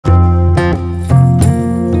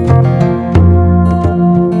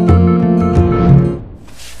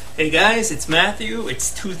guys, it's Matthew.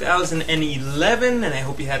 It's 2011 and I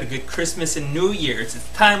hope you had a good Christmas and New Year's. It's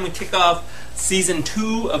time we kick off season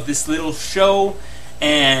 2 of this little show,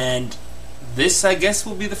 and this, I guess,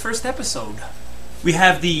 will be the first episode. We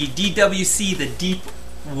have the DWC, the Deep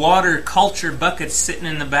Water Culture buckets, sitting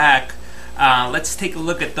in the back. Let's take a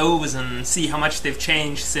look at those and see how much they've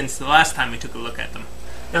changed since the last time we took a look at them.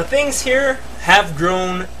 Now, things here have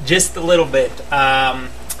grown just a little bit.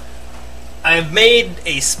 I've made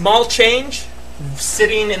a small change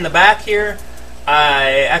sitting in the back here.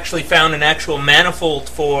 I actually found an actual manifold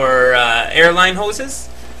for airline hoses.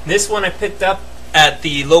 This one I picked up at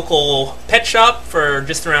the local pet shop for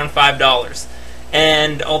just around $5.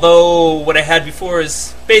 And although what I had before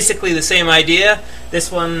is basically the same idea,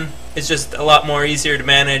 this one is just a lot more easier to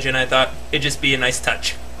manage, and I thought it'd just be a nice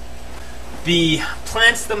touch. The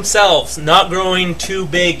plants themselves, not growing too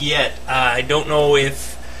big yet. I don't know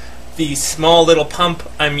if the small little pump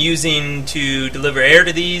I'm using to deliver air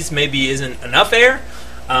to these maybe isn't enough air.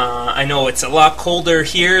 I know it's a lot colder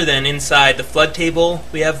here than inside the flood table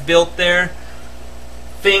we have built there.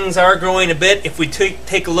 Things are growing a bit. If we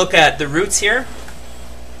take a look at the roots here,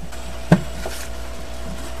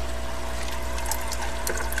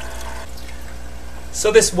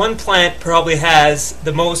 so this one plant probably has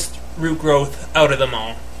the most root growth out of them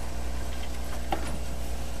all.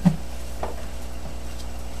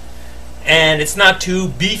 And it's not too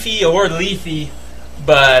beefy or leafy,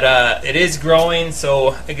 but it is growing,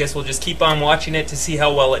 so I guess we'll just keep on watching it to see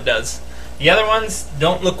how well it does. The other ones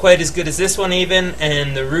don't look quite as good as this one even,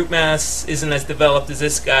 and the root mass isn't as developed as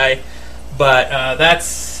this guy, but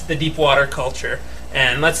that's the deep water culture.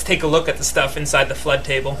 And let's take a look at the stuff inside the flood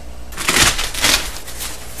table.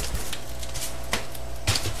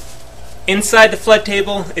 Inside the flood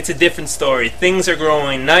table, it's a different story. Things are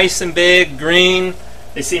growing nice and big, green.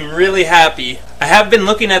 They seem really happy. I have been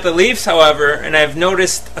looking at the leaves, however, and I've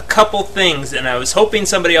noticed a couple things, and I was hoping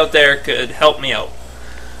somebody out there could help me out.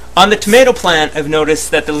 On the tomato plant, I've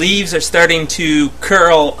noticed that the leaves are starting to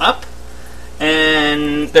curl up,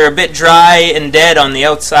 and they're a bit dry and dead on the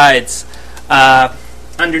outsides.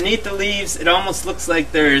 Underneath the leaves, it almost looks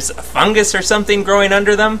like there's a fungus or something growing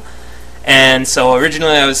under them. And so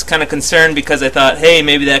originally I was kind of concerned because I thought, hey,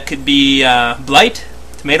 maybe that could be blight,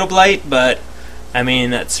 tomato blight, but I mean,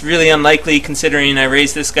 that's really unlikely considering I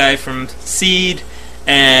raised this guy from seed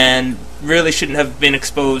and really shouldn't have been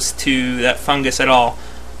exposed to that fungus at all.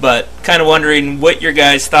 But kind of wondering what your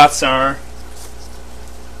guys' thoughts are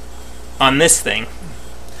on this thing.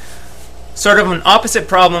 Sort of an opposite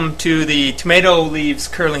problem to the tomato leaves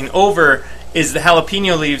curling over is the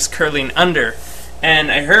jalapeno leaves curling under.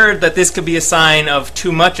 And I heard that this could be a sign of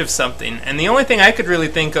too much of something. And the only thing I could really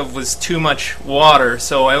think of was too much water.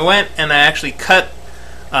 So I went and I actually cut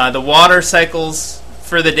the water cycles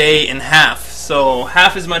for the day in half. So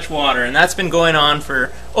half as much water. And that's been going on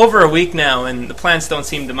for over a week now, and the plants don't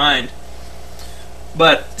seem to mind.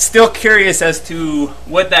 But still curious as to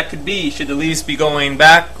what that could be. Should the leaves be going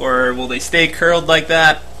back, or will they stay curled like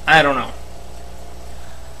that? I don't know.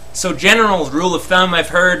 So general rule of thumb I've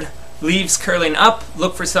heard: leaves curling up,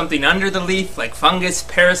 look for something under the leaf, like fungus,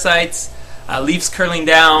 parasites. Leaves curling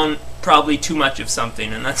down, probably too much of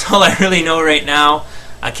something. And that's all I really know right now.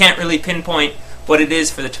 I can't really pinpoint what it is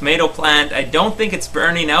for the tomato plant. I don't think it's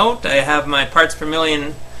burning out. I have my parts per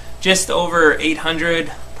million just over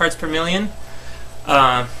 800 parts per million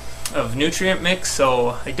of nutrient mix,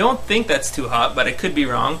 so I don't think that's too hot, but I could be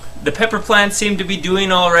wrong. The pepper plants seem to be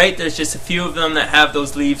doing alright. There's just a few of them that have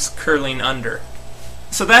those leaves curling under.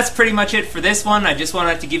 So that's pretty much it for this one. I just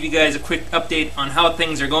wanted to give you guys a quick update on how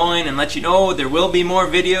things are going and let you know there will be more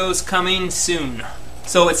videos coming soon.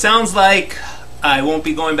 So it sounds like I won't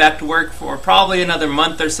be going back to work for probably another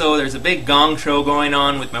month or so. There's a big gong show going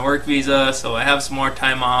on with my work visa, so I have some more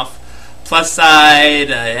time off. Plus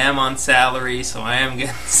side, I am on salary, so I am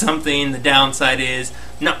getting something. The downside is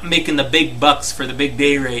not making the big bucks for the big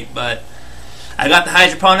day rate, but I got the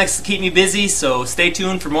hydroponics to keep me busy, so stay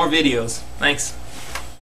tuned for more videos. Thanks.